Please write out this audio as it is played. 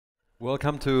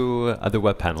Welcome to the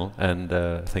web panel, and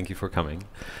thank you for coming.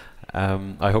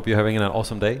 I hope you're having an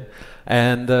awesome day.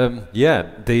 And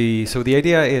so the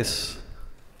idea is,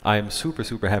 I'm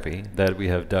super happy that we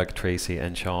have Doug, Tracy,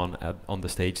 and Shawn on the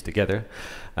stage together.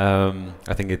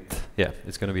 I think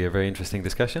it's going to be a very interesting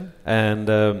discussion. And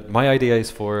my idea is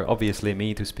for obviously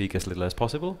me to speak as little as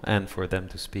possible, and for them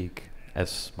to speak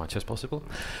as much as possible.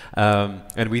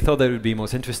 And we thought that it would be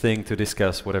most interesting to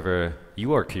discuss whatever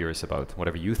you are curious about,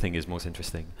 whatever you think is most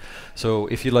interesting. So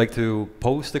if you'd like to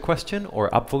post a question or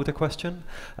upvote a question,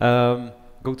 go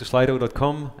to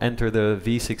slido.com, enter the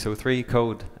V603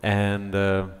 code, and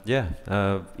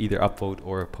either upvote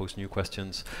or post new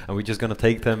questions. And we're just going to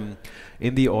take them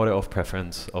in the order of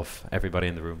preference of everybody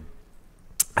in the room.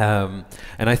 And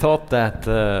I thought that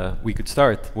we could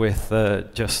start with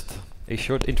just a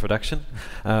short introduction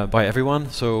by everyone.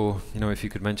 So, if you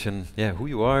could mention, who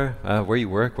you are, where you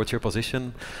work, what's your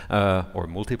position, or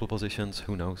multiple positions,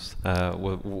 who knows,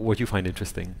 what you find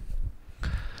interesting.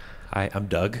 Hi, I'm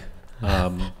Doug.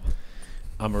 I'm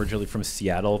originally from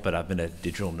Seattle, but I've been a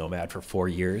digital nomad for 4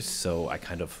 years, so I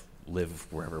kind of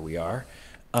live wherever we are.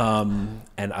 And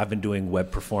I've been doing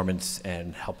web performance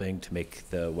and helping to make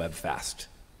the web fast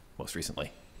most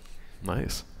recently.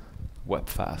 Nice. Web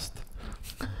fast.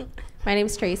 My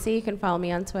name's Tracy. You can follow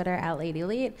me on Twitter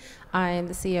 @LadyLead. I'm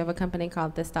the CEO of a company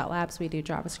called This.Labs. We do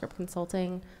JavaScript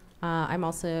consulting. I'm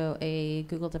also a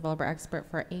Google developer expert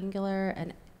for Angular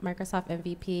and Microsoft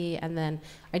MVP, and then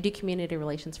I do community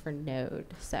relations for Node.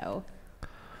 So,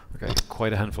 okay,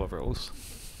 quite a handful of roles.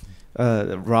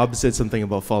 Rob said something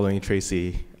about following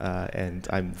Tracy, and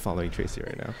I'm following Tracy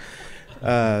right now.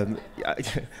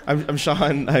 I'm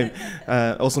Shawn. I'm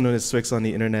also known as Swyx on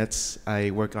the internet.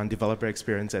 I work on developer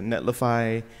experience at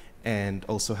Netlify, and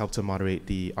also help to moderate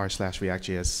the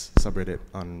r/React.js subreddit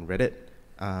on Reddit.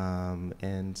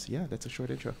 And yeah, that's a short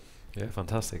intro. Yeah,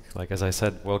 fantastic. Like as I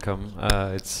said, welcome.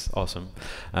 It's awesome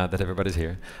that everybody's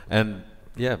here. And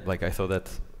yeah, like I thought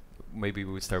that maybe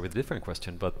we would start with a different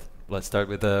question, but let's start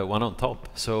with the one on top.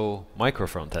 So micro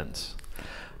front ends.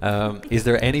 Is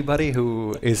there anybody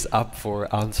who is up for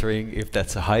answering if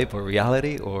that's a hype or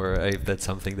reality, or if that's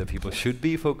something that people should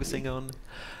be focusing on?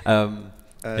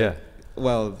 Yeah.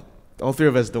 Well, all three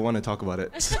of us don't want to talk about it.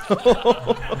 So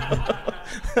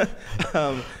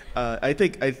I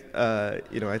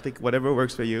think whatever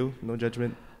works for you, no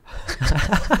judgment.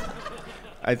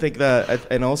 I think that,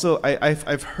 and also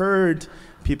I've heard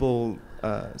people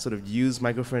sort of use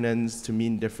micro front ends to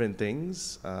mean different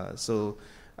things. So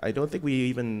I don't think we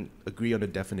even agree on a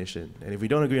definition. And if we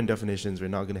don't agree on definitions, we're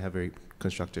not going to have very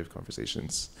constructive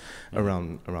conversations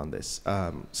around this.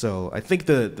 So I think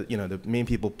the main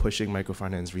people pushing micro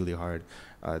front ends really hard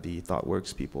are the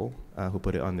ThoughtWorks people who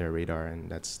put it on their radar,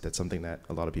 and that's something that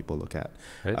a lot of people look at.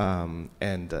 Right.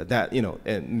 And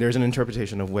there's an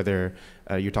interpretation of whether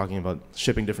you're talking about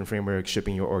shipping different frameworks,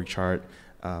 shipping your org chart.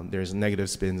 There's negative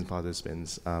spins and positive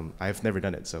spins. I've never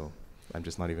done it, so I'm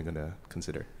just not even going to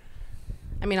consider.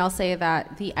 I mean, I'll say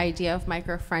that the idea of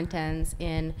micro front ends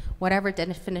in whatever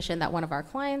definition that one of our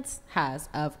clients has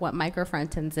of what micro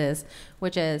front ends is,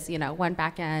 which is, one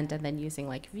back end and then using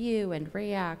like Vue and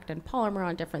React and Polymer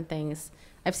on different things.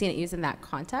 I've seen it used in that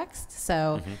context.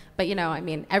 So, but I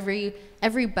mean, every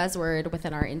buzzword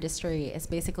within our industry is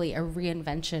basically a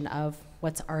reinvention of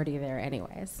what's already there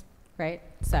anyways, right?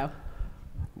 So,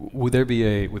 would there be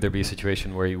a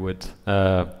situation where you would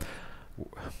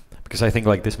because I think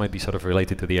like this might be sort of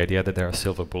related to the idea that there are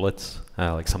silver bullets,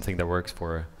 like something that works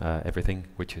for everything,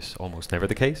 which is almost never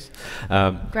the case.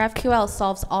 GraphQL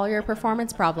solves all your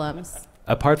performance problems.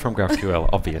 Apart from GraphQL,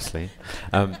 obviously,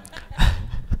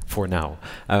 for now.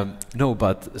 No,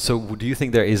 but so do you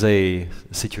think there is a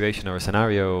situation or a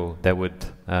scenario that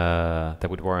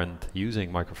would warrant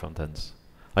using micro front ends?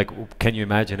 Like, can you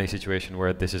imagine a situation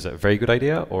where this is a very good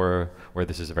idea or where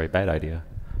this is a very bad idea?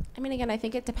 I mean, again, I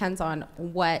think it depends on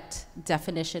what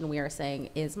definition we are saying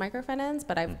is micro front ends,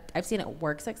 but I've seen it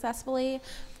work successfully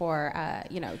for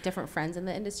different friends in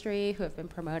the industry who have been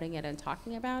promoting it and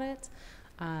talking about it.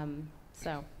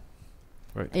 So,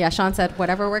 right. Yeah, Shawn said,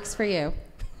 whatever works for you.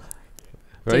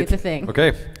 Right. Do the thing.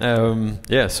 Okay.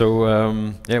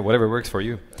 Whatever works for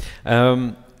you.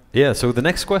 So the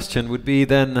next question would be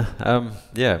then,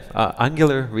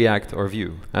 Angular, React, or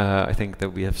Vue. I think that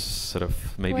we have sort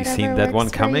of maybe whatever seen that one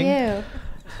coming. You.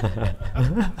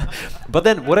 But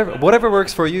then whatever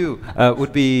works for you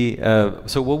would be,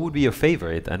 so what would be your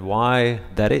favorite and why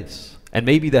that is? And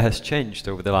maybe that has changed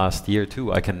over the last year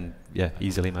too, I can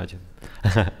easily imagine.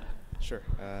 Sure.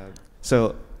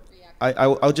 So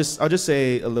I'll just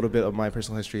say a little bit of my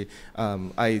personal history.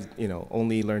 I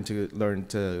only learned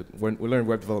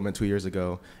web development 2 years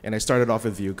ago, and I started off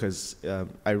with Vue because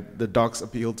the docs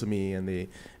appealed to me,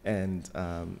 and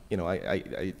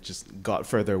I just got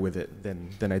further with it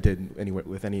than I did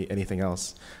with anything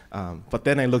else. But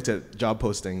then I looked at job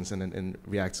postings, and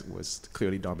React was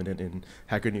clearly dominant in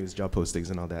Hacker News job postings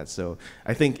and all that. So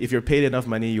I think if you're paid enough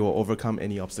money, you will overcome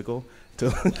any obstacle to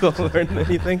go learn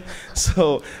anything.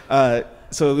 So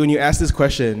when you ask this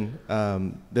question,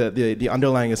 the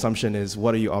underlying assumption is,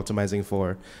 what are you optimizing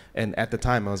for? And at the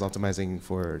time, I was optimizing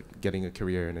for getting a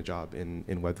career and a job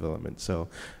in web development. So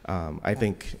I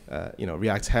think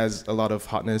React has a lot of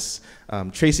hotness.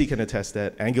 Tracy can attest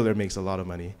that Angular makes a lot of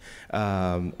money,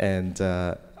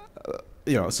 So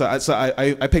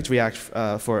I picked React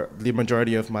for the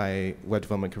majority of my web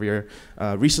development career.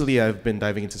 Recently, I've been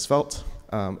diving into Svelte.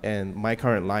 And my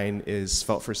current line is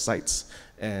Svelte for sites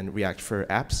and React for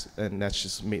apps, and that's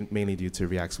just mainly due to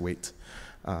React's weight.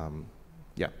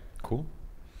 Yeah. Cool.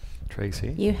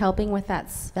 Tracy? You helping with that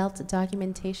Svelte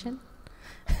documentation?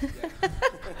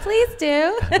 Please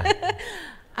do.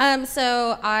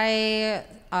 So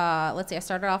let's see, I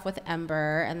started off with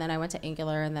Ember, and then I went to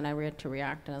Angular, and then I went to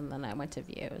React, and then I went to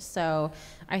Vue. So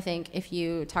I think if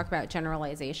you talk about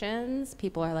generalizations,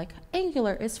 people are like,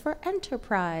 Angular is for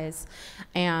enterprise.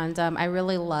 And I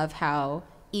really love how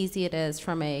easy it is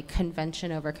from a convention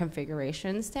over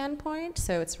configuration standpoint.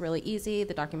 So it's really easy,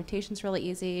 the documentation's really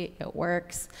easy, it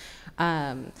works.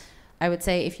 I would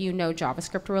say if you know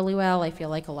JavaScript really well, I feel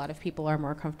like a lot of people are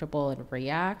more comfortable in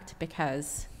React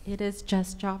because it is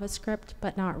just JavaScript,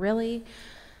 but not really.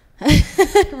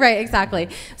 Right, exactly.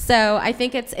 So I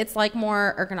think it's like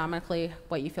more ergonomically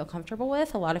what you feel comfortable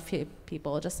with. A lot of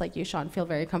people, just like you, Shawn, feel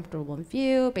very comfortable in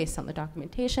Vue based on the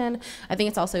documentation. I think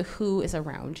it's also who is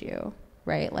around you,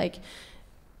 right? Like,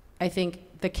 I think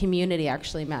the community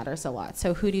actually matters a lot.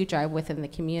 So who do you drive within the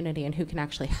community, and who can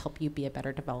actually help you be a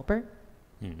better developer?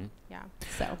 Mm-hmm. Yeah,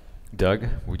 so. Doug,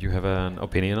 would you have an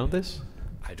opinion on this?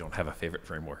 I don't have a favorite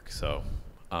framework, so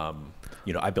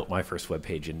I built my first web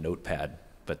page in Notepad,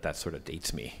 but that sort of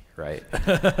dates me, right?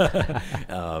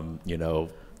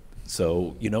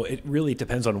 So it really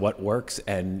depends on what works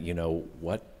and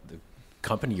what the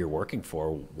company you're working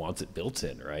for wants it built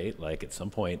in, right? Like at some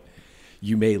point,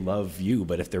 you may love Vue,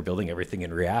 but if they're building everything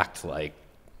in React, like,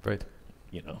 right.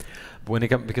 When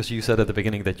it because you said at the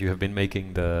beginning that you have been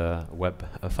making the web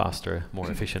a faster, more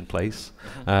efficient place.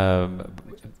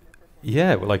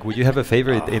 Yeah, like, would you have a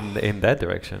favorite in that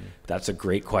direction? That's a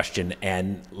great question,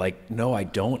 and no, I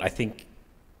don't. I think,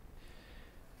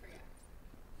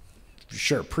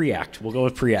 sure, Preact. We'll go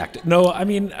with Preact. No, I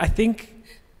mean, I think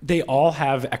they all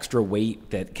have extra weight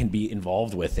that can be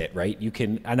involved with it, right? You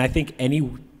can, and I think any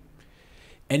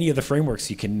of the frameworks,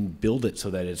 you can build it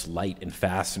so that it's light and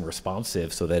fast and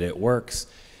responsive so that it works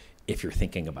if you're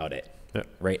thinking about it,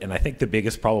 right? And I think the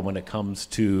biggest problem when it comes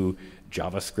to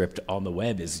JavaScript on the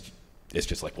web is it's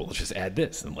just like, well, let's just add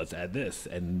this and let's add this.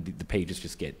 And the pages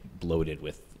just get bloated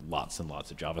with lots and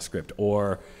lots of JavaScript,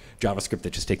 or JavaScript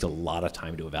that just takes a lot of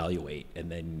time to evaluate.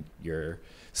 And then you're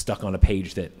stuck on a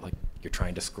page that you're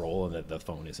trying to scroll and the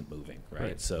phone isn't moving,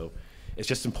 right? So it's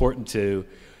just important to,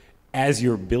 as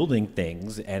you're building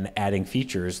things and adding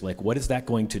features, what is that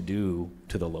going to do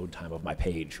to the load time of my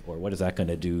page? Or what is that going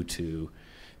to do to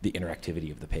the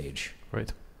interactivity of the page?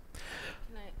 Right.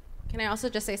 Can I also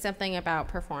just say something about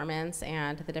performance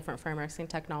and the different frameworks and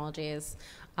technologies?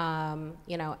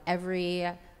 Every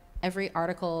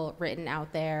article written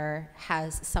out there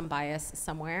has some bias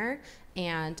somewhere,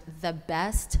 and the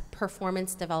best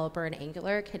performance developer in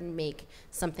Angular can make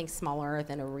something smaller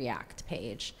than a React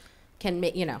page.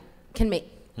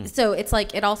 So it's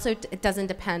like it doesn't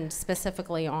depend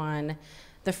specifically on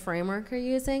the framework you're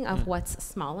using of what's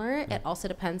smaller. It also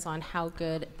depends on how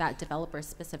good that developer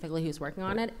specifically who's working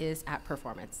on it is at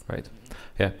performance. Right.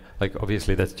 Yeah.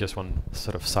 Obviously that's just one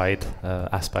sort of side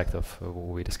aspect of what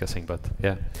we're discussing, but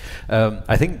yeah.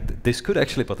 I think this could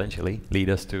actually potentially lead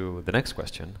us to the next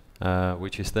question,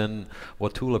 which is then,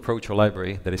 what tool, approach, or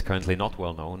library that is currently not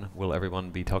well known will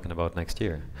everyone be talking about next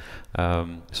year?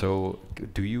 So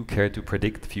do you care to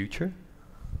predict the future?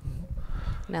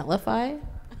 Netlify?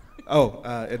 Oh,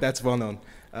 that's well known.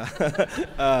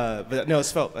 But no,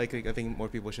 Svelte. I think more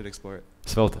people should explore it.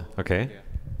 Svelte, okay. Yeah.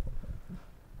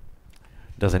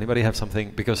 Does anybody have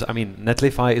something? Because, I mean,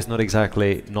 Netlify is not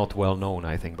exactly not well known,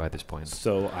 I think, by this point.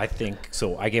 So I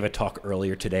gave a talk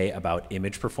earlier today about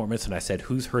image performance, and I said,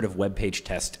 who's heard of web page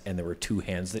test? And there were 2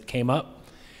 hands that came up.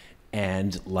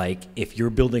 And if you're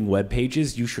building web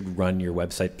pages, you should run your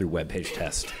website through web page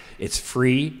test. It's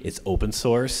free, it's open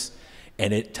source,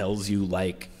 and it tells you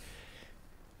like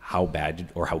how bad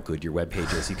or how good your web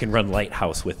page is. You can run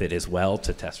Lighthouse with it as well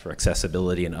to test for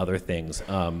accessibility and other things.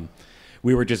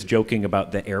 We were just joking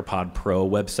about the AirPod Pro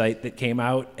website that came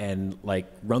out, and like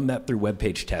run that through web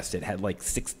page test. It had like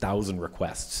 6,000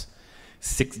 requests.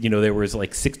 There was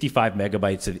like 65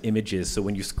 megabytes of images. So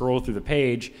when you scroll through the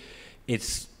page,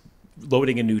 it's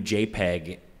loading a new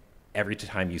JPEG every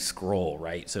time you scroll,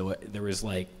 right? So there was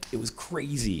like, it was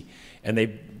crazy.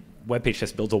 And web page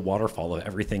test built a waterfall of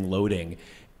everything loading,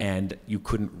 and you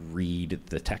couldn't read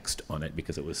the text on it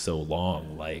because it was so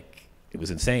long. Like, it was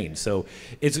insane. So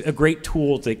it's a great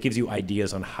tool that gives you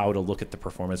ideas on how to look at the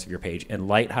performance of your page. And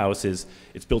Lighthouse it's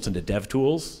built into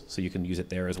DevTools, so you can use it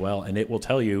there as well. And it will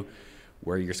tell you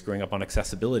where you're screwing up on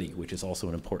accessibility, which is also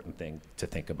an important thing to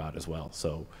think about as well.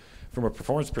 So from a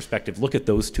performance perspective, look at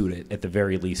those two at the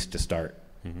very least to start.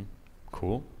 Mm-hmm.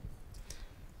 Cool.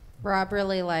 Rob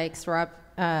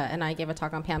and I gave a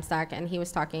talk on PamStack, and he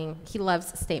was talking, he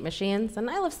loves state machines, and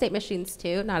I love state machines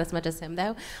too, not as much as him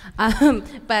though.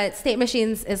 But state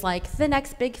machines is like the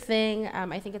next big thing.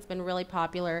 I think it's been really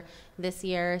popular this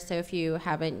year, so if you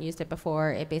haven't used it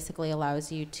before, it basically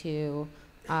allows you to,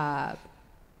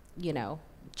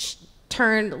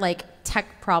 turn like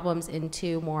tech problems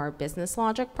into more business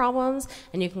logic problems,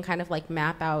 and you can kind of like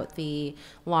map out the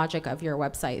logic of your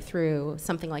website through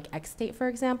something like XState, for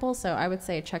example. So I would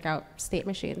say check out state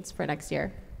machines for next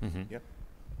year. Mm-hmm. Yep.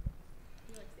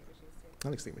 You like state machines too? I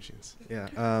like state machines.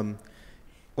 Yeah.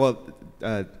 Well,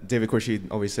 David Khurshid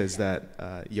always says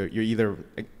that you're either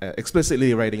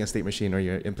explicitly writing a state machine or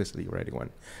you're implicitly writing one.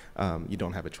 You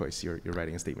don't have a choice. You're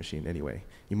writing a state machine anyway.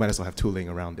 You might as well have tooling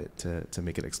around it to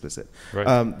make it explicit. Right.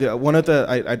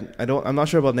 I'm not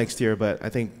sure about next year, but I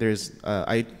think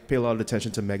I pay a lot of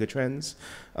attention to mega trends.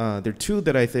 There are two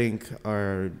that I think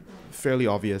are fairly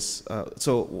obvious.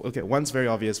 One's very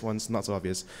obvious, one's not so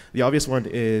obvious. The obvious one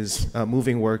is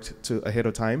moving work to ahead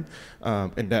of time,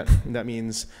 and that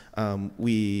means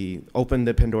we open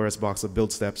the Pandora's box of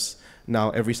build steps.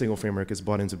 Now every single framework is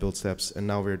bought into build steps, and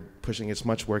now we're pushing as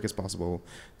much work as possible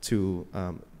to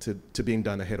being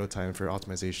done ahead of time for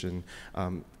optimization.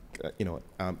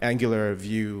 Angular,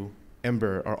 Vue,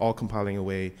 Ember are all compiling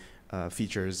away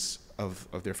features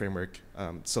of their framework,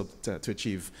 so to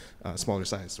achieve smaller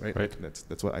size, right?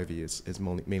 That's what IVE is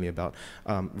mainly about.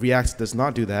 React does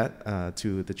not do that,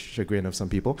 to the chagrin of some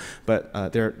people, but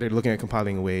they're looking at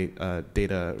compiling away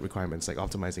data requirements, like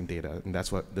optimizing data, and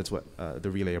that's what the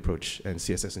Relay approach and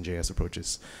CSS and JS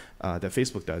approaches that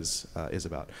Facebook does is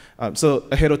about. So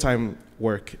ahead of time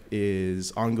work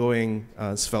is ongoing.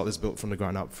 Svelte is built from the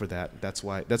ground up for that. That's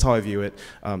how I view it.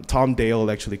 Tom Dale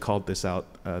actually called this out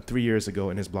 3 years ago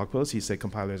in his blog post. He said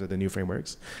compilers are the new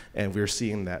frameworks, and we're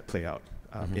seeing that play out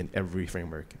in every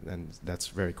framework, and that's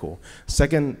very cool.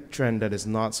 Second trend that is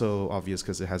not so obvious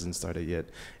because it hasn't started yet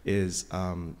is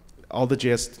all the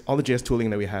JS tooling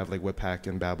that we have, like Webpack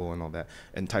and Babel and all that,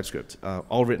 and TypeScript,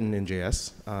 all written in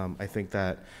JS. I think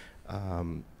that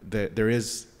there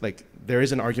is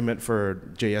an argument for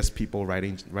JS people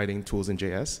writing tools in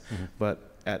JS,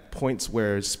 but at points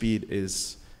where speed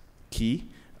is key,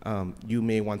 you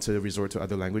may want to resort to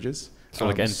other languages. So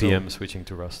like NPM switching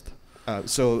to Rust.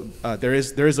 There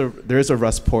is a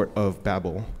Rust port of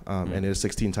Babel, and it is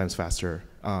 16 times faster.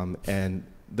 And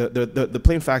the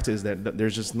plain fact is that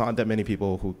there's just not that many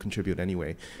people who contribute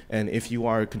anyway. And if you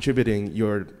are contributing,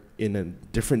 you're in a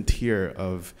different tier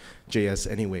of JS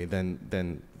anyway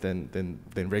than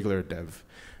regular dev.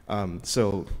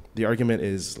 So the argument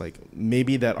is like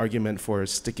maybe that argument for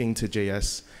sticking to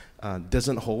JS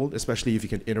doesn't hold, especially if you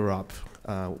can interop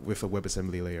with a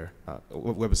WebAssembly layer,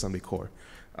 WebAssembly core.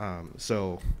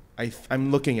 So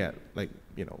I'm looking at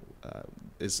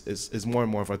is more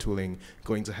and more of our tooling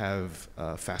going to have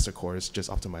faster cores just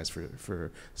optimized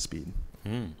for speed?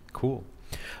 Cool.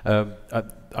 I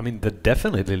mean, that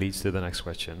definitely leads to the next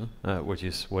question, which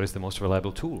is, what is the most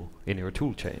reliable tool in your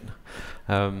tool chain?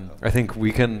 I think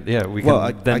we can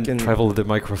travel the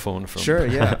microphone from. Sure,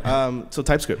 yeah. So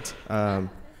TypeScript.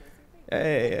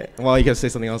 Well, you can say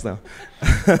something else now.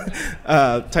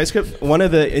 TypeScript, one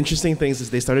of the interesting things is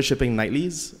they started shipping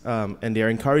nightlies, and they're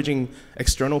encouraging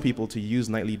external people to use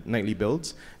nightly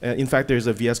builds. In fact, there's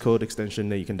a VS Code extension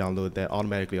that you can download that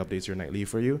automatically updates your nightly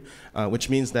for you, which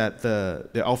means that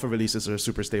the alpha releases are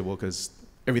super stable because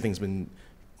everything's been,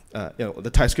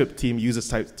 the TypeScript team uses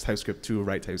TypeScript to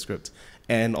write TypeScript,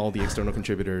 and all the external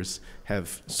contributors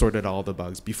have sorted all the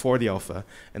bugs before the alpha,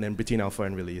 and then between alpha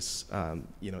and release,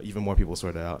 even more people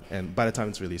sort it out, and by the time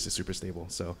it's released, it's super stable.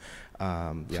 So,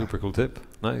 yeah. Super cool tip.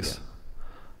 Nice.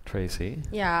 Tracy?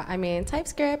 Yeah, I mean,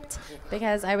 TypeScript,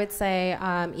 because I would say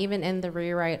even in the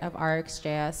rewrite of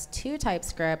RxJS to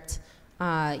TypeScript,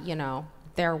 you know,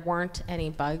 there weren't any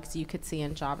bugs you could see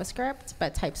in JavaScript,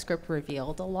 but TypeScript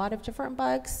revealed a lot of different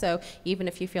bugs. So even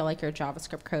if you feel like your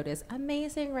JavaScript code is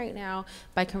amazing right now,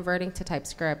 by converting to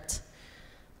TypeScript,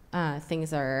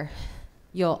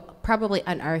 you'll probably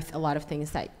unearth a lot of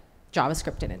things that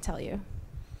JavaScript didn't tell you.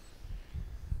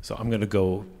 So I'm going to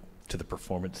go to the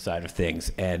performance side of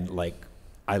things, and like,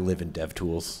 I live in dev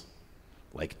tools.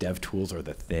 Like, dev tools are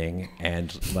the thing,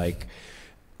 and like,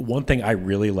 one thing I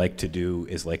really like to do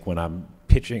is, like, when I'm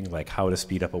pitching like how to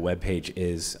speed up a web page,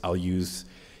 is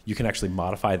you can actually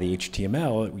modify the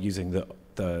HTML using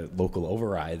the local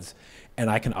overrides, and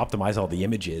I can optimize all the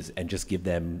images and just give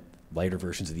them lighter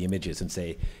versions of the images and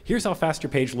say, here's how fast your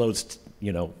page loads,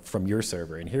 you know, from your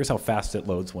server, and here's how fast it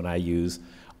loads when I use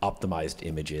optimized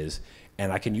images.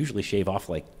 And I can usually shave off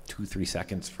like 2-3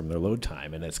 seconds from their load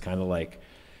time, and it's kind of like,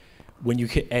 when you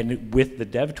can, and with the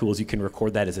dev tools, you can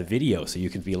record that as a video, so you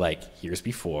can be like, here's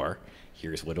before,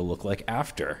 here's what it'll look like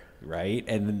after, right?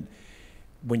 And then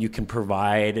when you can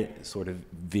provide sort of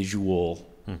visual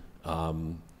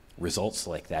results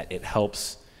like that, it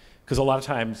helps, because a lot of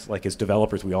times, like, as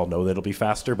developers, we all know that it'll be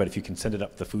faster, but if you can send it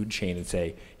up the food chain and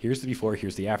say, here's the before,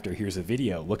 here's the after, here's a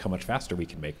video, look how much faster we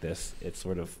can make this, it's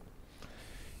sort of,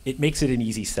 it makes it an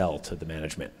easy sell to the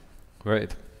management.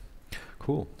 Right.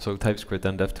 Cool. So TypeScript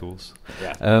and DevTools.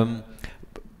 Yeah.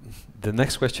 The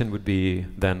next question would be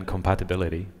then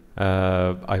compatibility.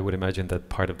 I would imagine that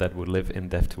part of that would live in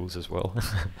DevTools as well.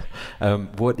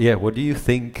 What do you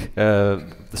think? I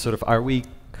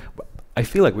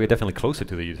feel like we're definitely closer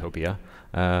to the utopia.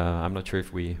 I'm not sure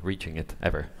if we're reaching it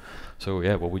ever. So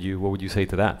yeah, what would you say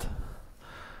to that?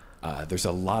 There's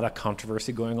a lot of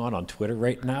controversy going on Twitter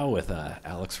right now with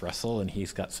Alex Russell, and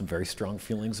he's got some very strong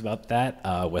feelings about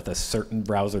that, with a certain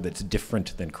browser that's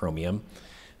different than Chromium,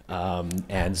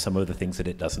 and some of the things that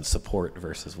it doesn't support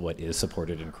versus what is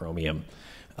supported in Chromium.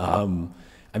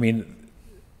 I mean,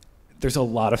 there's a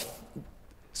lot of...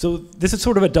 So this is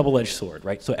sort of a double-edged sword,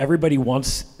 right? So everybody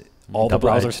wants all the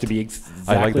browsers to be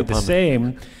exactly the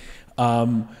same,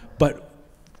 but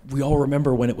we all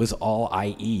remember when it was all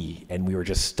IE and we were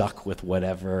just stuck with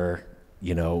whatever,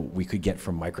 you know, we could get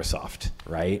from Microsoft,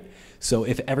 right? So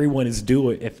if everyone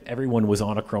was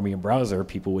on a Chromium browser,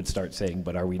 people would start saying,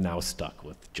 but are we now stuck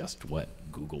with just what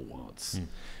Google wants?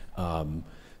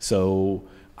 So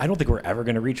I don't think we're ever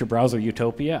going to reach a browser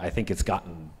utopia. I think it's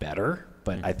gotten better,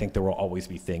 but I think there will always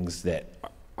be things that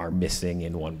are missing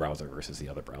in one browser versus the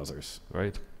other browsers.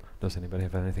 Right. Does anybody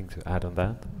have anything to add on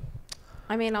that?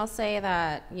 I mean, I'll say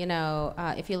that, you know,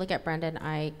 if you look at Brendan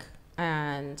Eich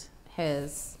and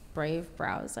his Brave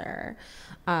browser,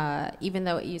 even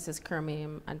though it uses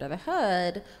Chromium under the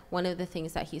hood, one of the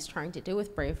things that he's trying to do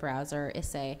with Brave browser is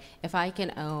say, if I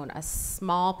can own a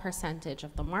small percentage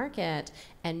of the market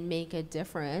and make a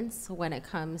difference when it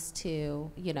comes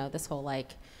to, you know, this whole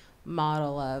like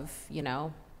model of, you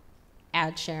know,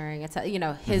 ad sharing, it's, you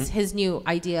know, his new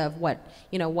idea of what,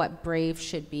 you know, what Brave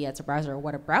should be as a browser, or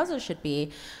what a browser should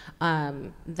be,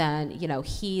 then, you know,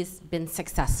 he's been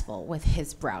successful with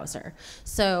his browser.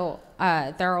 So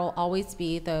there will always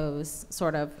be those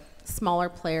sort of smaller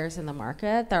players in the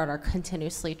market that are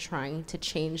continuously trying to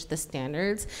change the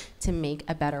standards to make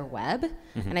a better web.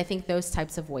 And I think those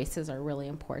types of voices are really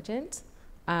important.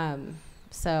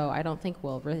 So I don't think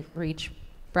we'll reach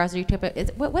browser utopia.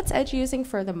 What's Edge using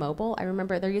for the mobile? I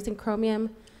remember they're using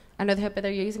Chromium under the hood, but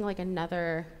they're using like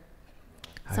another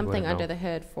something under the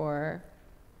hood for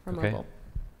mobile.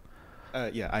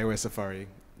 Yeah, iOS Safari,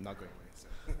 not going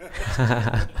away.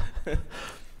 So.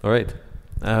 All right.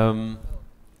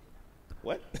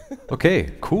 What?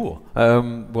 Okay, cool.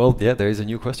 Well, yeah, there is a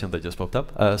new question that just popped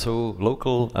up. So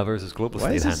local versus global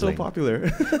state handling. Why is it so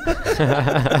popular?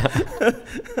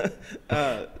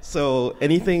 So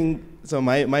anything. So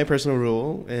my personal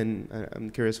rule, and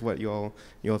I'm curious what you all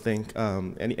think.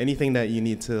 Anything that you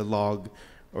need to log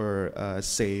or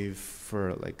save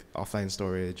for like offline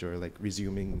storage or like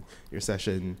resuming your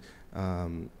session,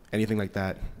 anything like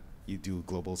that, you do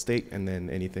global state, and then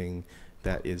anything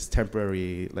that is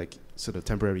temporary, like sort of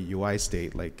temporary UI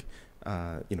state, like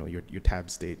you know, your tab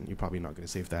state, and you're probably not going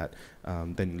to save that.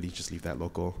 Then you just leave that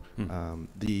local.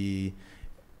 The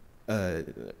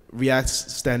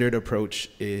React's standard approach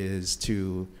is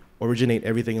to originate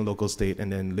everything in local state and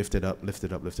then lift it up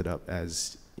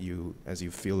as you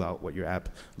feel out what your app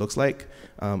looks like.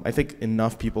 I think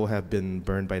enough people have been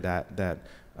burned by that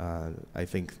I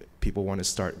think people want to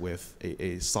start with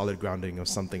a solid grounding of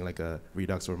something like a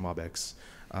Redux or MobX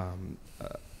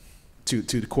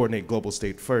to coordinate global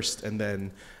state first, and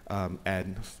then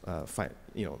add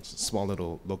small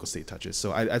little local state touches.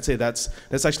 So I'd say that's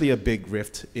actually a big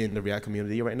rift in the React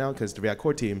community right now, because the React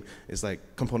core team is like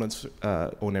components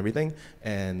own everything,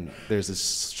 and there's a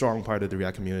strong part of the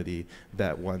React community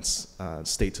that wants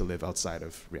state to live outside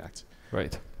of React.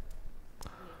 Right.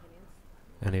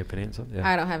 Any opinions on?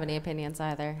 Yeah. I don't have any opinions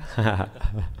either.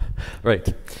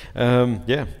 Right.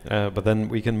 But then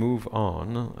we can move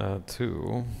on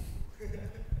to.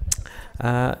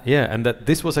 And that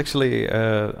this was actually,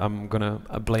 I'm gonna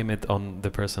blame it on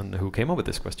the person who came up with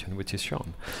this question, which is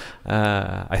Shawn.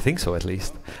 I think so, at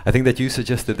least. I think that you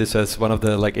suggested this as one of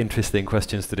the interesting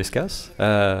questions to discuss.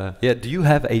 Do you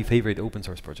have a favorite open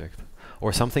source project,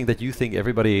 or something that you think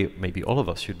everybody, maybe all of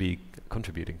us, should be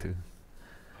contributing to?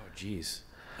 Oh, geez.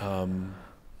 I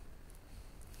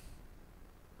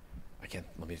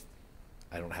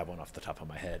don't have one off the top of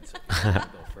my head. So I'll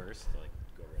go first.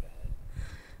 Go right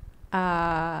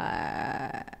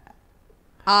ahead.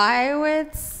 I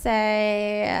would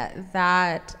say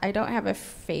that I don't have a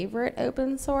favorite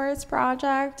open source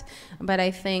project, but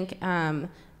I think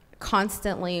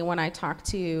constantly when I talk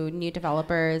to new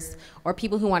developers or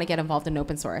people who want to get involved in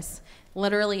open source,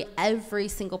 literally every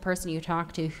single person you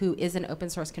talk to who is an open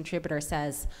source contributor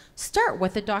says, start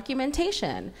with the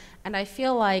documentation. And I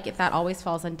feel like that always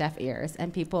falls on deaf ears,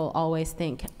 and people always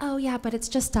think, oh yeah, but it's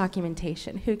just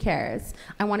documentation, who cares?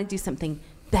 I want to do something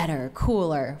better,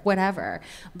 cooler, whatever.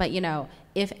 But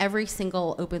if every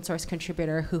single open source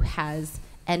contributor who has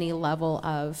any level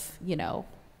of,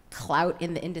 clout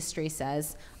in the industry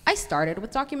says, I started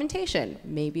with documentation,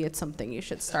 maybe it's something you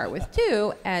should start with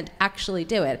too, and actually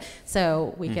do it,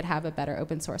 so we could have a better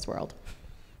open source world.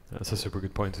 That's a super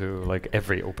good point to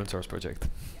every open source project.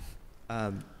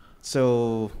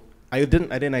 So I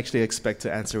didn't actually expect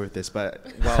to answer with this, but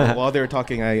while they were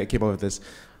talking, I came up with this.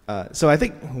 So I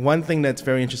think one thing that's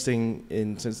very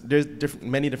interesting, since there's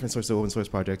many different sorts of open source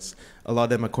projects. A lot of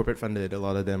them are corporate funded. A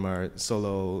lot of them are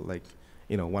solo,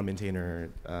 one maintainer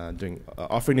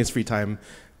offering his free time,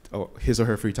 or his or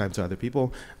her free time, to other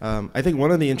people. I think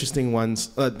one of the interesting ones,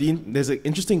 there's an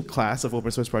interesting class of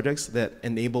open source projects that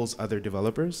enables other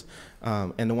developers,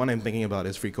 and the one I'm thinking about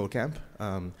is Free Code Camp.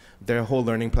 Their whole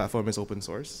learning platform is open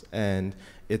source, and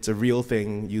it's a real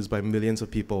thing used by millions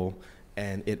of people.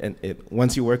 And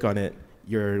once you work on it,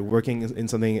 you're working in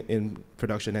something in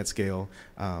production at scale,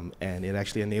 and it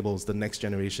actually enables the next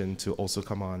generation to also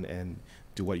come on and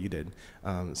do what you did.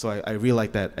 So I really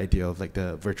like that idea of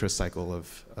the virtuous cycle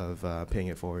of paying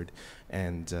it forward,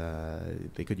 and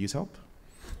they could use help.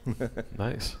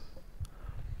 Nice.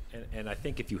 And I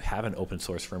think if you have an open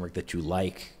source framework that you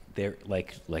like, they're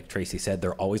like Tracy said,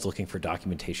 they're always looking for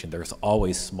documentation. There's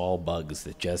always small bugs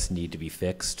that just need to be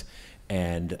fixed.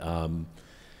 And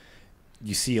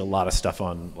you see a lot of stuff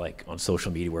on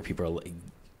social media where people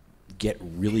get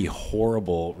really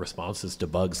horrible responses to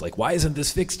bugs, why isn't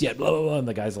this fixed yet? Blah blah blah. And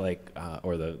the guy's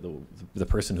or the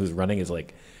person who's running is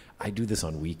I do this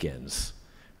on weekends,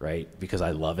 right? Because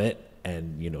I love it,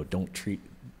 and don't treat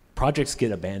projects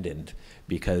get abandoned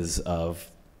because of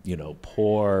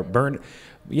poor burn.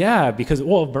 Yeah, because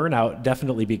burnout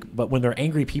definitely. But when there are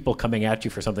angry people coming at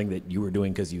you for something that you were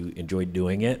doing because you enjoyed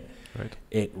doing it, right,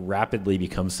 it rapidly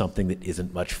becomes something that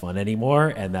isn't much fun anymore,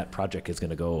 and that project is going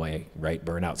to go away. Right,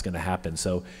 burnout's going to happen.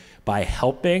 So by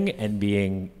helping and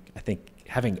being, I think,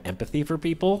 having empathy for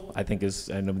people, I think is.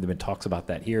 I know there've been talks about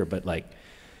that here, but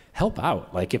help out.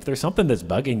 If there's something that's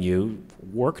bugging you,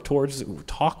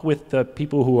 talk with the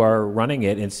people who are running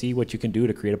it and see what you can do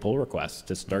to create a pull request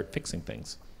to start fixing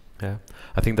things. Yeah,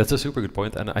 I think that's a super good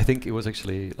point, and I think it was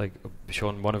actually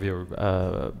Shawn, one of your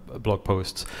blog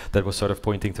posts that was sort of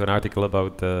pointing to an article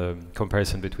about the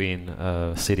comparison between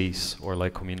cities or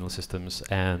communal systems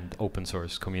and open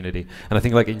source community. And I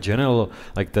think in general,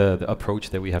 the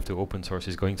approach that we have to open source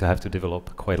is going to have to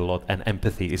develop quite a lot, and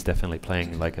empathy is definitely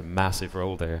playing a massive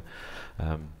role there.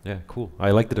 Yeah, cool. I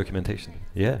like the documentation.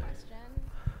 Yeah.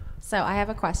 So I have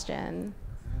a question.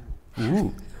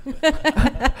 Ooh.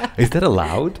 Is that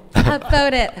allowed?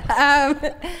 Upvote it.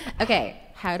 Okay,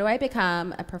 how do I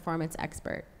become a performance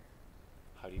expert?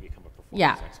 How do you become a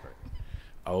performance expert?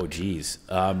 Oh, geez.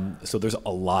 So there's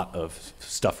a lot of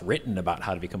stuff written about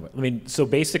how to become. So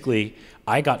basically,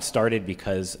 I got started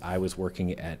because I was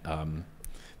working at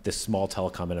this small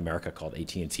telecom in America called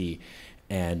AT&T,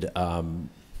 and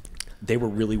they were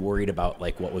really worried about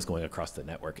what was going across the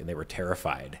network, and they were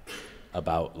terrified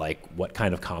about what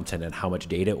kind of content and how much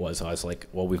data it was. So I was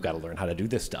we've got to learn how to do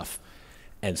this stuff.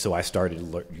 And so I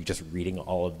started just reading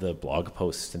all of the blog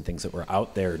posts and things that were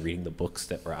out there, and reading the books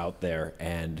that were out there,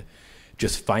 and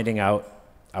just finding out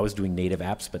I was doing native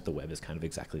apps, but the web is kind of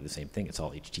exactly the same thing. It's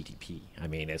all HTTP. I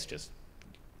mean, it's just,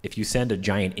 if you send a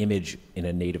giant image in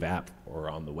a native app or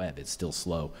on the web, it's still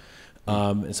slow.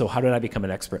 And so how did I become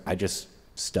an expert? I just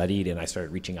studied and I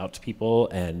started reaching out to people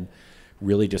and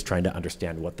really just trying to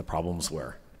understand what the problems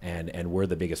were and where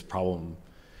the biggest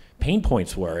pain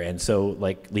points were. And so,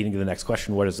 like, leading to the next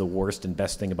question, what is the worst and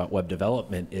best thing about web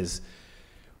development is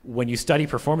when you study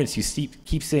performance, you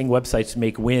keep seeing websites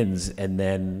make wins, and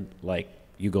then, like,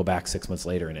 you go back 6 months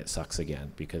later and it sucks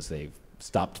again because they've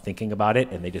stopped thinking about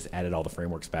it and they just added all the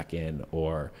frameworks back in,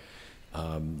 or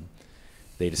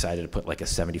they decided to put like a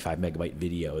 75 megabyte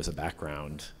video as a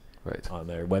background on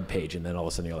their web page, and then all of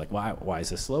a sudden you're like, why is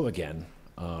this slow again?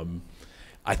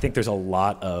 I think there's a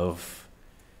lot of,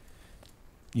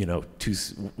 you know,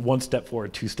 one step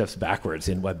forward, two steps backwards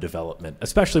in web development,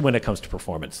 especially when it comes to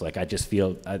performance. Like, I just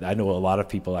feel, I know a lot of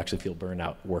people actually feel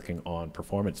burnout working on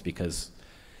performance because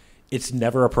it's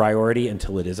never a priority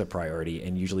until it is a priority,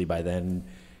 and usually by then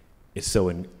it's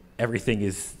everything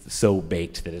is so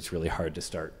baked that it's really hard to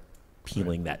start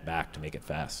peeling that back to make it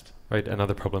fast. Right,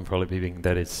 another problem probably being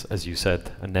that it's, as you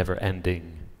said, a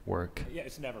never-ending work. Yeah,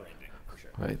 it's never-ending, for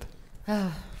sure. Right.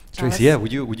 Tracy, yeah,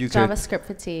 would you JavaScript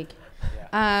fatigue.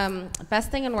 Yeah.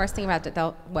 Best thing and worst thing about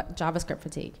JavaScript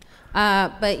fatigue.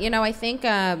 But, you know, I think,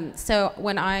 so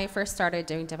when I first started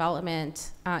doing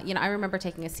development, you know, I remember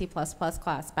taking a C++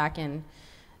 class back in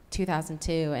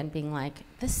 2002 and being like,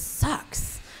 this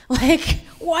sucks. Like,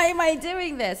 why am I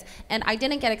doing this? And I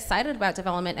didn't get excited about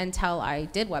development until I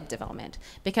did web development,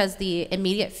 because the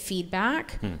immediate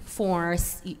feedback for,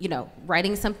 you know,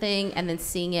 writing something and then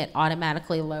seeing it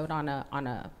automatically load on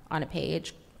a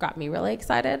page got me really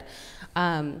excited.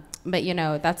 But, you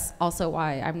know, that's also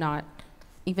why I'm not,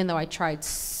 even though I tried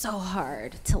so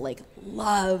hard to, like,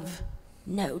 love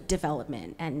Node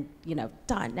development and, you know,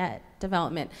 .NET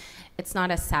development, it's not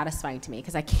as satisfying to me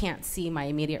because I can't see my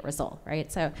immediate result,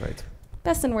 right? So,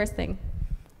 best and worst thing.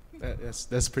 That's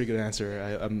a pretty good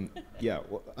answer.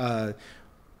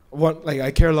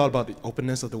 I care a lot about the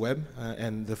openness of the web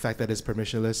and the fact that it's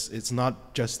permissionless. It's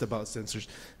not just about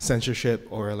censorship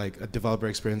or like a developer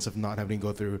experience of not having to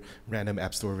go through random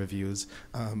app store reviews,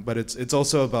 but it's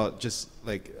also about just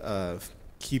like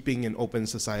keeping an open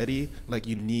society. Like,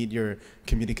 you need your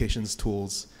communications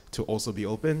tools to also be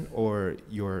open, or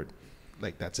you're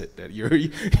like, that's it, that you're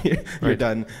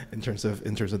done in terms of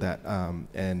that.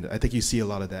 And I think you see a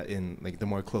lot of that in like the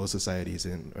more closed societies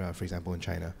in, for example, in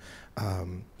China.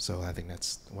 So I think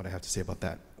that's what I have to say about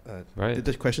that. Did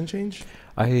the question change?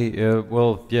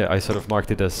 Well, yeah, I sort of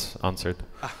marked it as answered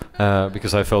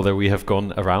because I felt that we have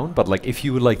gone around. But like, if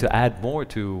you would like to add more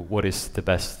to what is the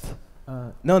best.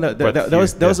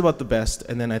 That was about the best,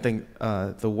 and then I think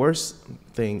the worst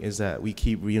thing is that we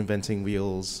keep reinventing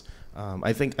wheels.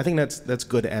 I think that's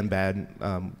good and bad.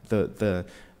 The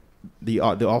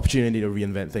opportunity to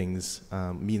reinvent things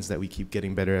means that we keep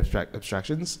getting better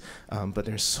abstractions, but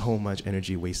there's so much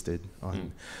energy wasted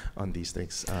on these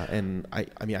things. And I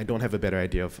mean, I don't have a better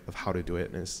idea of how to do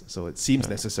it, so it seems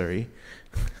necessary,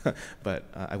 but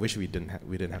I wish we didn't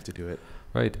have to do it.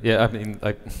 Right. Yeah. I mean,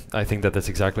 I think that's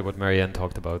exactly what Marianne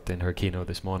talked about in her keynote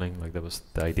this morning. Like, that was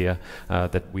the idea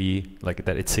that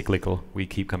that it's cyclical. We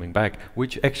keep coming back,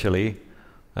 which actually,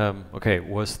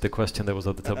 was the question that was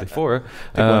at the top before.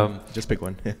 Just pick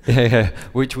one.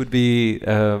 Which would be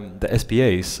the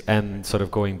SPAs and sort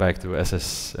of going back to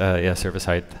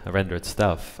server-side rendered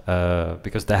stuff,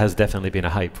 because that has definitely been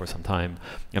a hype for some time,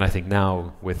 and I think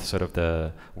now with sort of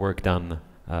the work done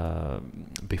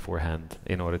beforehand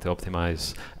in order to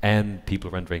optimize, and people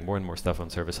rendering more and more stuff on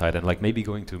server side, and like maybe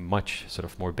going to much sort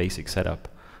of more basic setup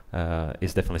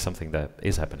is definitely something that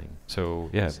is happening. So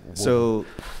yeah. So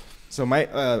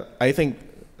my I think,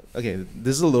 okay,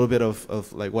 this is a little bit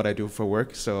of like what I do for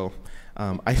work. So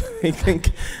I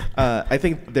think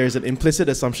there's an implicit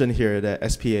assumption here that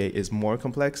SPA is more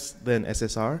complex than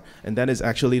SSR, and that is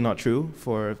actually not true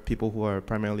for people who are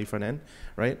primarily front end,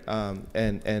 right?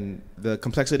 And the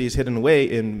complexity is hidden away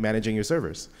in managing your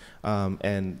servers.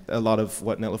 And a lot of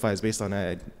what Netlify is based on,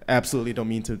 I absolutely don't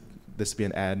mean this to be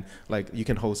an ad, like you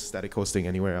can host static hosting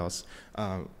anywhere else,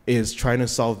 is trying to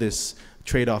solve this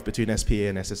trade-off between SPA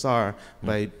and SSR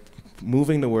by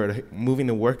moving the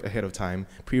work ahead of time,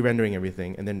 pre-rendering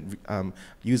everything, and then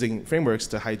using frameworks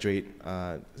to hydrate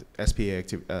SPA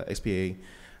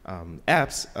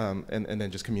apps, and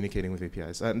then just communicating with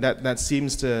APIs. And that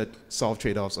seems to solve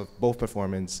trade-offs of both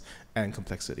performance and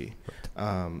complexity.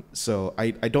 Right. So I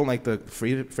don't like the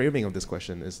framing of this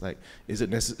question. Is like, is it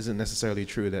necessarily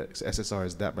true that SSR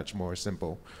is that much more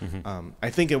simple?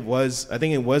 I think it was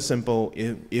simple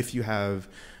if you have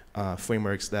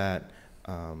frameworks that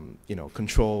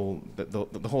control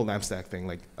the whole lamp stack thing.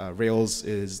 Like Rails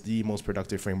is the most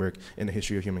productive framework in the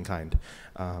history of humankind,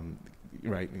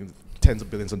 right? Tens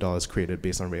of billions of dollars created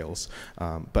based on Rails,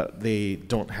 but they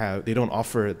don't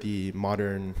offer the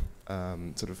modern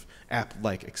sort of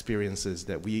app-like experiences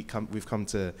that we've come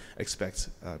to expect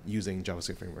using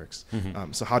JavaScript frameworks.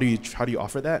 So how do you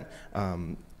offer that?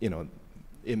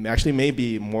 It actually may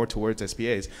be more towards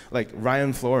SPAs. Like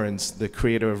Ryan Florence, the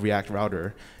creator of React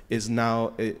Router, is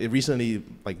now, it recently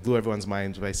like blew everyone's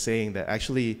minds by saying that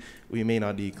actually we may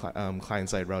not need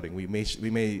client-side routing. We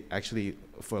may actually,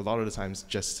 for a lot of the times,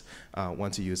 just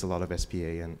want to use a lot of SPA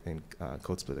and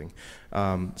code splitting.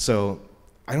 So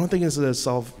I don't think it's a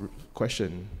solved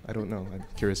question. I don't know. I'm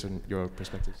curious in your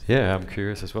perspective. Yeah, I'm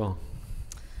curious as well.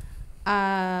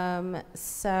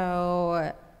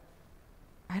 So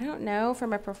I don't know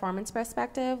from a performance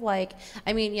perspective. Like,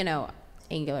 I mean,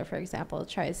 Angular, for example,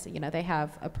 tries, they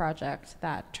have a project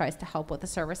that tries to help with the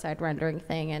server-side rendering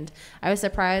thing. And I was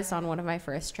surprised on one of my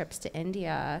first trips to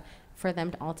India for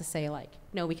them all to say, like,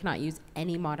 no, we cannot use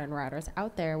any modern routers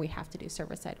out there. We have to do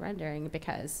server-side rendering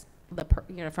because,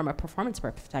 from a performance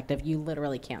perspective, you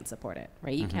literally can't support it,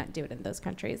 right? You can't do it in those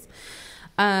countries.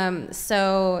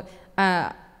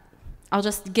 I'll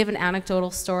just give an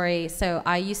anecdotal story. So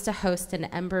I used to host an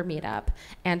Ember meetup,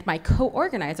 and my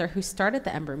co-organizer who started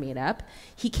the Ember meetup,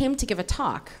 he came to give a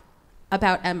talk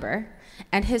about Ember,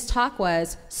 and his talk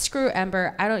was, screw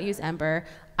Ember, I don't use Ember,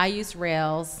 I use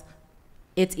Rails,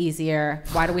 it's easier,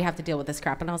 why do we have to deal with this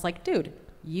crap? And I was like, dude,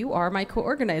 you are my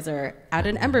co-organizer at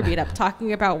an Ember meetup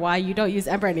talking about why you don't use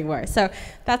Ember anymore. So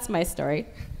that's my story.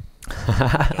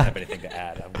 I don't have anything to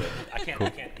add. I'm good. I can't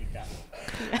eat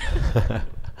that.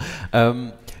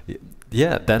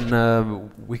 Yeah,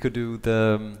 then we could do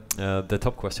the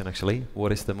top question actually.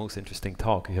 What is the most interesting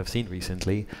talk you have seen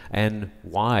recently, and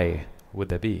why would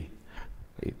there be?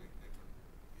 If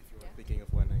you're thinking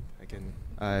of one, I can.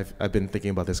 I've been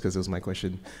thinking about this because it was my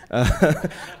question.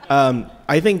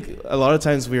 I think a lot of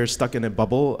times we are stuck in a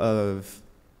bubble of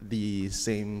the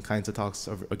same kinds of talks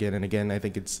again and again. I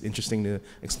think it's interesting to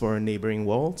explore neighboring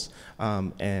worlds.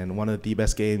 And one of the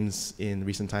best games in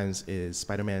recent times is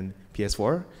Spider-Man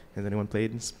PS4. Has anyone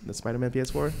played the Spider-Man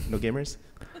PS4? No gamers?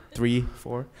 3,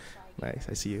 4? Nice,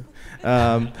 I see you.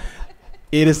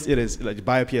 It is like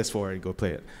buy a PS4 and go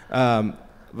play it.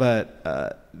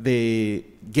 But the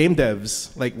game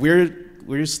devs, like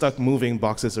we're stuck moving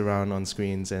boxes around on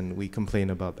screens, and we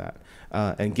complain about that.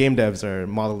 And game devs are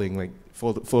modeling like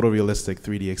photorealistic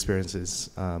 3D experiences,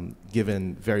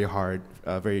 given very hard,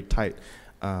 very tight,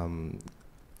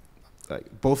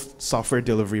 like both software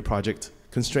delivery project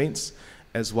constraints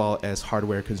as well as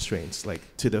hardware constraints, like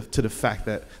to the fact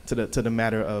that to the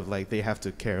matter of like they have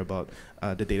to care about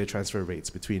the data transfer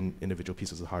rates between individual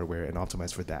pieces of hardware and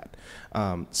optimize for that.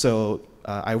 So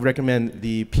I recommend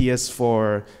the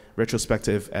PS4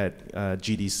 retrospective at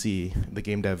GDC, the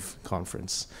Game Dev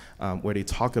Conference, where they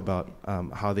talk about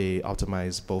how they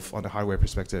optimize both on the hardware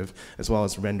perspective as well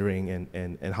as rendering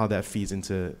and how that feeds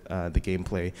into the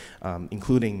gameplay,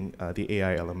 including the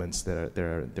AI elements that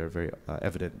are very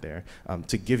evident there,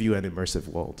 to give you an immersive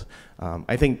world.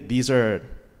 I think these are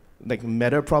like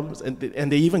meta problems, and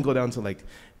they even go down to like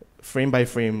frame by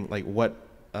frame, like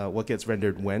what gets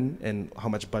rendered when and how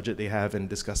much budget they have, and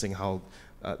discussing how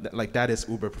like that is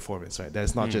Uber performance, right?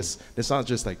 That's not just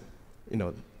like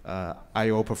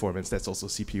I/O performance. That's also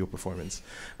CPU performance.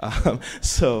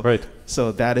 So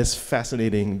that is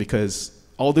fascinating because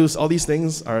all these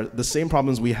things are the same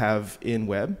problems we have in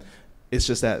web. It's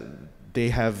just that they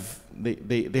have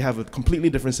a completely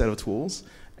different set of tools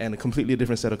and a completely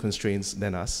different set of constraints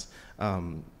than us.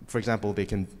 For example, they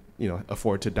can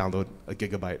afford to download a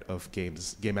gigabyte of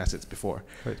game assets before,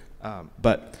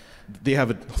 but they have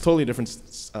a totally different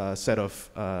set of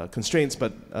constraints,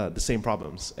 but the same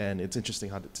problems, and it's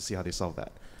interesting to see how they solve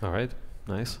that. All right,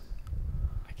 nice.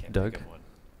 I can't Doug? think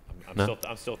of one.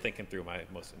 I'm still thinking through my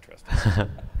most interesting.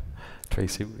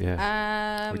 Tracy,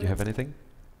 yeah. Would you have anything?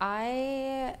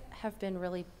 I have been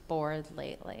really bored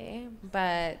lately,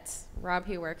 but Rob,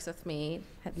 who works with me,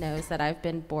 knows that I've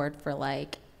been bored for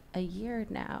like a year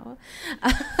now.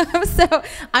 So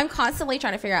I'm constantly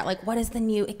trying to figure out like what is the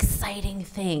new exciting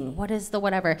thing? What is the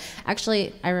whatever?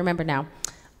 Actually, I remember now.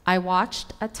 I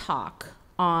watched a talk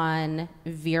on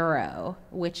Vero,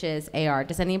 which is AR.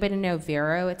 Does anybody know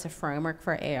Vero? It's a framework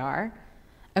for AR.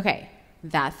 Okay.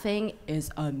 that thing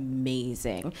is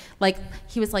amazing. Like,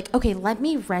 he was like, okay, let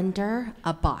me render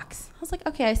a box. I was like,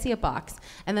 okay, I see a box.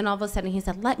 And then all of a sudden he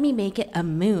said, let me make it a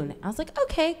moon. I was like,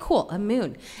 okay, cool, a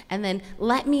moon. And then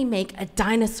let me make a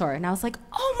dinosaur. And I was like,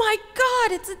 oh my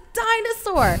God, it's a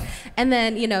dinosaur. And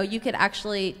then, you know, you could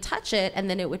actually touch it and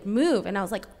then it would move. And I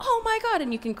was like, oh my God,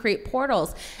 and you can create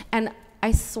portals. And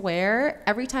I swear,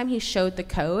 every time he showed the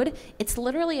code, it's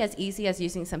literally as easy as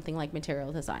using something like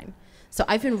material design. So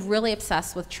I've been really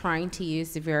obsessed with trying to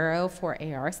use Vero for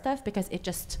AR stuff because it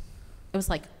was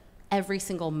like every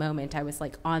single moment I was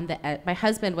like on the edge. My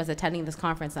husband was attending this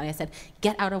conference and I said,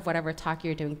 get out of whatever talk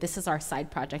you're doing. This is our side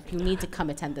project. You need to come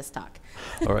attend this talk.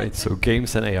 All right, so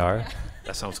games and AR.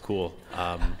 That sounds cool.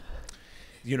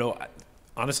 You know,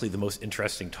 honestly, the most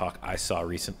interesting talk I saw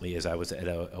recently is I was at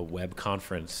a web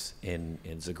conference in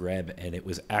Zagreb, and it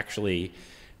was actually,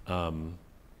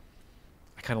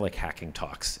 I kind of like hacking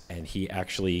talks, and he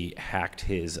actually hacked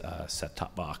his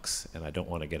set-top box, and I don't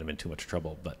want to get him in too much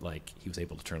trouble, but like he was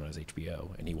able to turn on his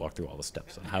HBO, and he walked through all the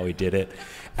steps on how he did it,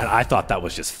 and I thought that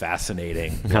was just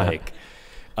fascinating, like,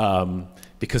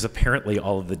 because apparently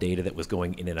all of the data that was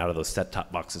going in and out of those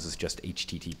set-top boxes is just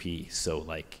HTTP, so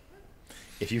like,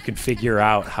 if you can figure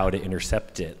out how to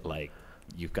intercept it, like,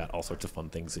 you've got all sorts of fun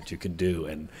things that you can do.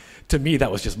 And to me,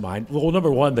 that was just well,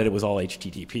 number one, that it was all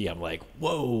HTTP. I'm like,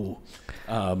 whoa.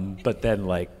 But then,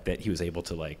 like, that he was able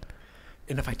to, like,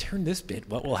 and if I turn this bit,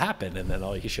 what will happen? And then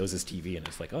all he shows his TV, and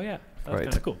it's like, oh, yeah, that's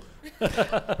kind of cool.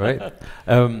 Right.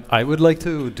 I would like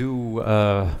to do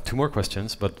 2 more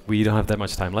questions, but we don't have that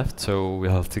much time left, so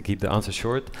we'll have to keep the answers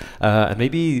short. And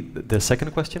maybe the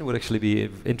second question would actually be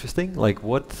interesting. Like,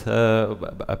 what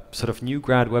a sort of new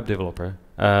grad web developer,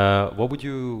 what would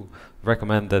you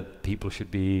recommend that people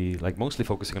should be like mostly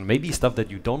focusing on? Maybe stuff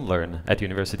that you don't learn at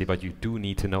university, but you do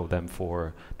need to know them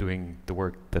for doing the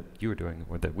work that you're doing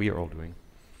or that we are all doing.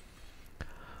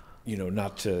 You know,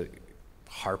 not to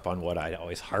harp on what I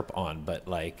always harp on, but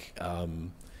like,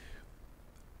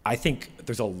 I think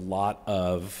there's a lot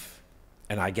of,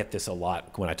 and I get this a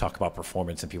lot when I talk about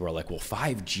performance, and people are like, well,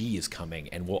 5G is coming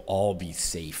and we'll all be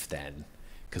safe then,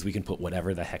 because we can put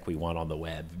whatever the heck we want on the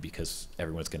web because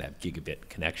everyone's going to have gigabit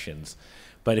connections.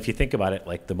 But if you think about it,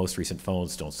 like the most recent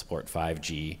phones don't support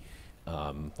 5G.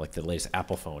 Like the latest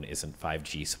Apple phone isn't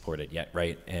 5G supported yet,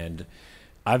 right? And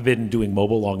I've been doing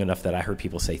mobile long enough that I heard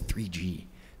people say 3G,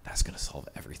 that's going to solve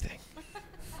everything.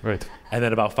 Right. And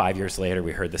then about 5 years later,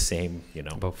 we heard the same, you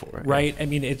know. About 4. Right. Yeah. I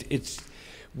mean,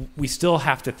 we still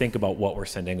have to think about what we're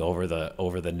sending over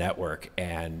the network.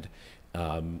 And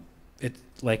it,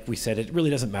 like we said, it really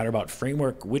doesn't matter about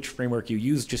framework, which framework you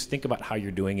use. Just think about how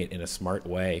you're doing it in a smart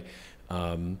way.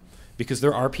 Because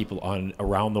there are people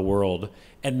around the world,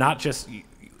 and not just,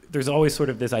 there's always sort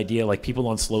of this idea like people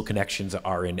on slow connections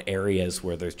are in areas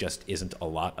where there just isn't a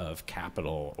lot of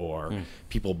capital or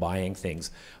people buying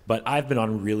things. But I've been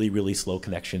on really, really slow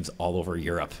connections all over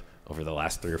Europe over the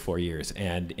last 3 or 4 years.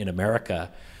 And in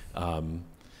America,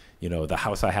 you know, the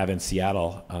house I have in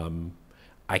Seattle,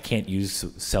 I can't use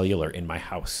cellular in my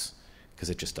house because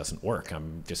it just doesn't work.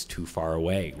 I'm just too far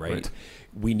away, right?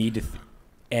 We need to,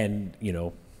 and you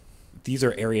know, these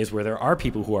are areas where there are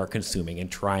people who are consuming and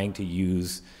trying to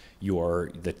use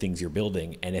the things you're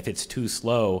building. And if it's too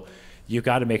slow, you've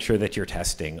got to make sure that you're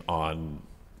testing on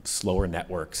slower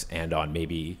networks and on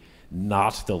maybe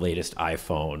not the latest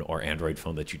iPhone or Android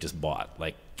phone that you just bought.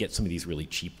 Like, get some of these really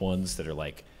cheap ones that are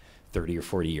like 30 or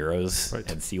 40 euros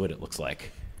and see what it looks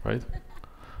like. Right.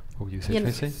 Oh, you say,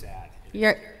 Tracy?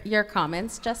 Your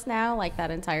comments just now, like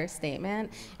that entire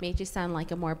statement, made you sound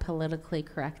like a more politically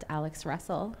correct Alex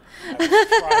Russell. I was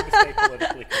trying to stay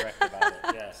politically correct about it,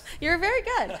 yes. You're very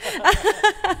good.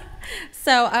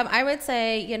 So I would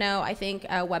say, you know, I think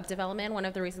web development, one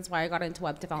of the reasons why I got into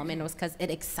web development was because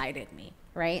it excited me,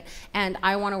 right? And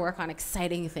I want to work on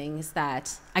exciting things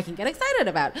that I can get excited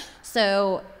about.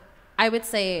 So I would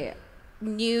say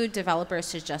new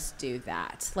developers should just do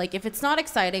that. Like, if it's not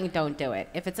exciting, don't do it.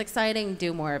 If it's exciting,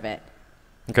 do more of it.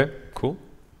 Okay, cool.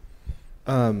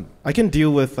 I can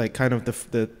deal with like kind of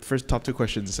the first top 2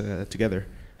 questions together.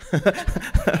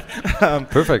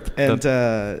 Perfect. And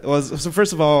so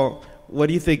first of all, what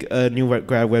do you think a new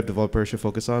grad web developer should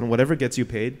focus on? Whatever gets you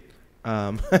paid.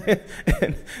 Okay.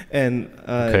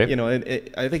 You know,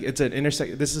 I think it's an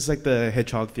intersection. This is like the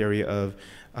hedgehog theory of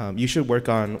you should work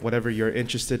on whatever you're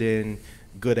interested in,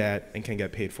 good at, and can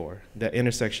get paid for. That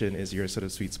intersection is your sort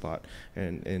of sweet spot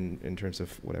in terms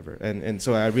of whatever. And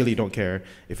so I really don't care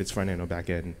if it's front end or back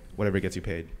end. Whatever gets you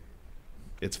paid,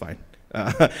 it's fine.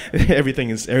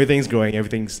 Everything's growing.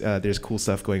 There's cool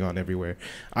stuff going on everywhere.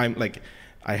 I'm like,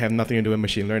 I have nothing to do with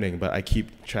machine learning, but I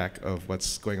keep track of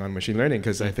what's going on in machine learning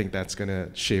because I think that's going to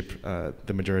shape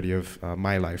the majority of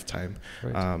my lifetime.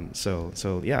 Right.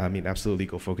 So yeah, I mean, absolutely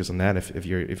go focus on that if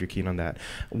you're keen on that.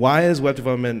 Why is web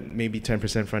development maybe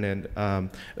 10% front end?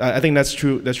 I think that's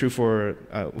true. That's true for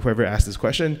whoever asked this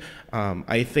question.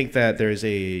 I think that there is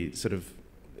a sort of,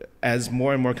 as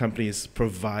more and more companies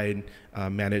provide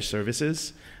managed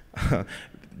services,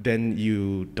 then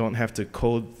you don't have to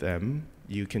code them.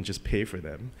 You can just pay for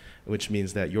them, which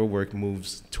means that your work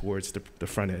moves towards the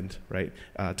front end, right,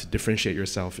 to differentiate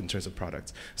yourself in terms of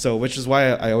products. So, which is why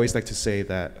I always like to say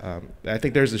that I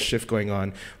think there's a shift going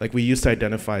on. Like we used to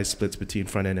identify splits between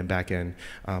front end and back end.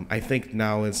 I think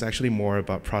now it's actually more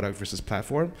about product versus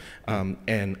platform.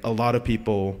 And a lot of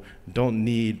people don't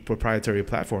need proprietary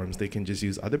platforms. They can just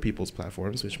use other people's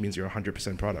platforms, which means you're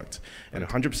 100% product. And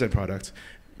 100% product,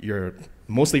 you're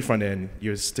mostly front end,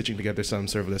 you're stitching together some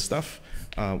serverless stuff,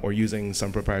 or using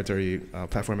some proprietary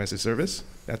platform as a service.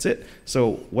 That's it.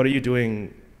 So what are you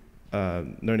doing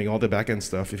learning all the back-end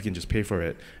stuff if you can just pay for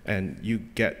it and you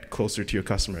get closer to your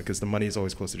customer, because the money is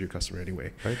always closer to your customer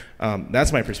anyway. Right.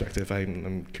 That's my perspective.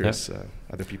 I'm curious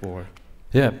other people are.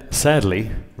 Yeah, sadly,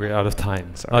 we're out of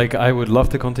time. Sorry. Like, I would love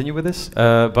to continue with this,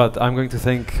 but I'm going to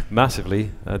thank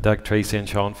massively Doug, Tracy, and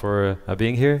Shawn for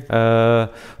being here,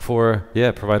 for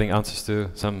providing answers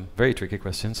to some very tricky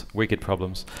questions, wicked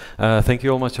problems. Thank you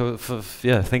all much.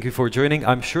 Thank you for joining.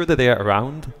 I'm sure that they are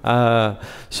around,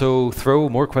 so throw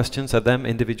more questions at them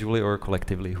individually or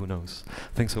collectively. Who knows?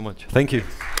 Thanks so much. Thank you.